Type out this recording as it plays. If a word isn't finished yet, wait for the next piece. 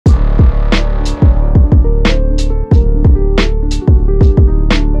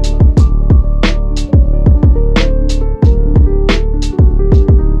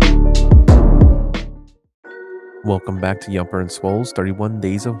Welcome back to Yumper and Swole's 31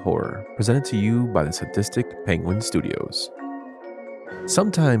 Days of Horror, presented to you by the sadistic Penguin Studios.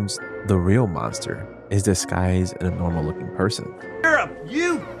 Sometimes the real monster is disguised in a normal-looking person.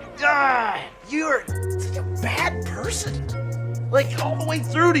 You're such a bad person. Like, all the way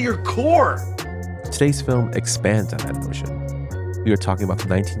through to your core. Today's film expands on that notion. We are talking about the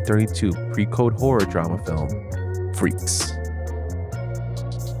 1932 pre-code horror drama film, Freaks.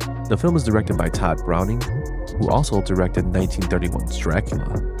 The film is directed by Todd Browning, who also directed 1931's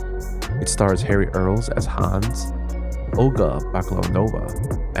Dracula. It stars Harry Earls as Hans, Olga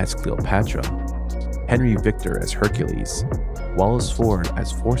Bakalanova as Cleopatra, Henry Victor as Hercules, Wallace Ford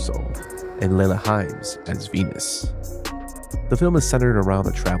as Forso, and Layla Himes as Venus. The film is centered around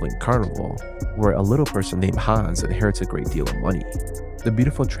a traveling carnival where a little person named Hans inherits a great deal of money. The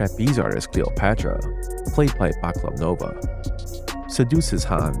beautiful trapeze artist Cleopatra, played by Bakalanova, seduces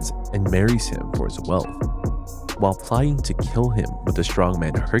Hans and marries him for his wealth, while plotting to kill him with the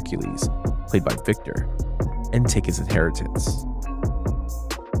strongman Hercules, played by Victor, and take his inheritance.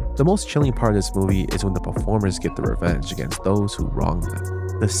 The most chilling part of this movie is when the performers get their revenge against those who wronged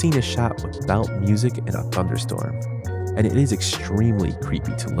them. The scene is shot without music in a thunderstorm, and it is extremely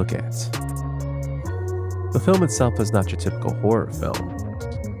creepy to look at. The film itself is not your typical horror film.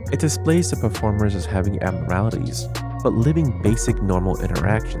 It displays the performers as having abnormalities, but living basic normal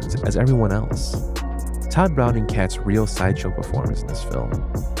interactions as everyone else. Todd Browning cast real sideshow performers in this film,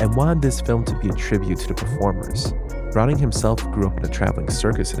 and wanted this film to be a tribute to the performers. Browning himself grew up in a traveling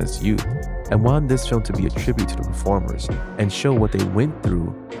circus in his youth, and wanted this film to be a tribute to the performers and show what they went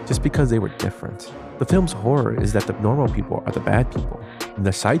through just because they were different. The film's horror is that the normal people are the bad people, and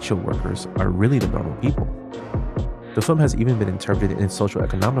the sideshow workers are really the normal people. The film has even been interpreted in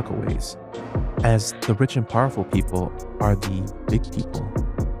socio-economical ways, as the rich and powerful people are the big people,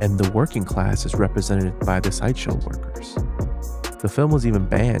 and the working class is represented by the sideshow workers. The film was even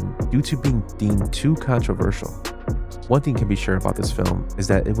banned due to being deemed too controversial. One thing can be sure about this film is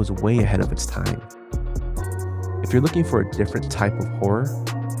that it was way ahead of its time. If you're looking for a different type of horror,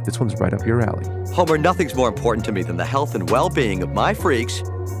 this one's right up your alley. Homer, nothing's more important to me than the health and well-being of my freaks.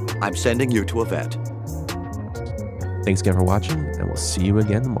 I'm sending you to a vet. Thanks again for watching, and we'll see you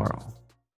again tomorrow.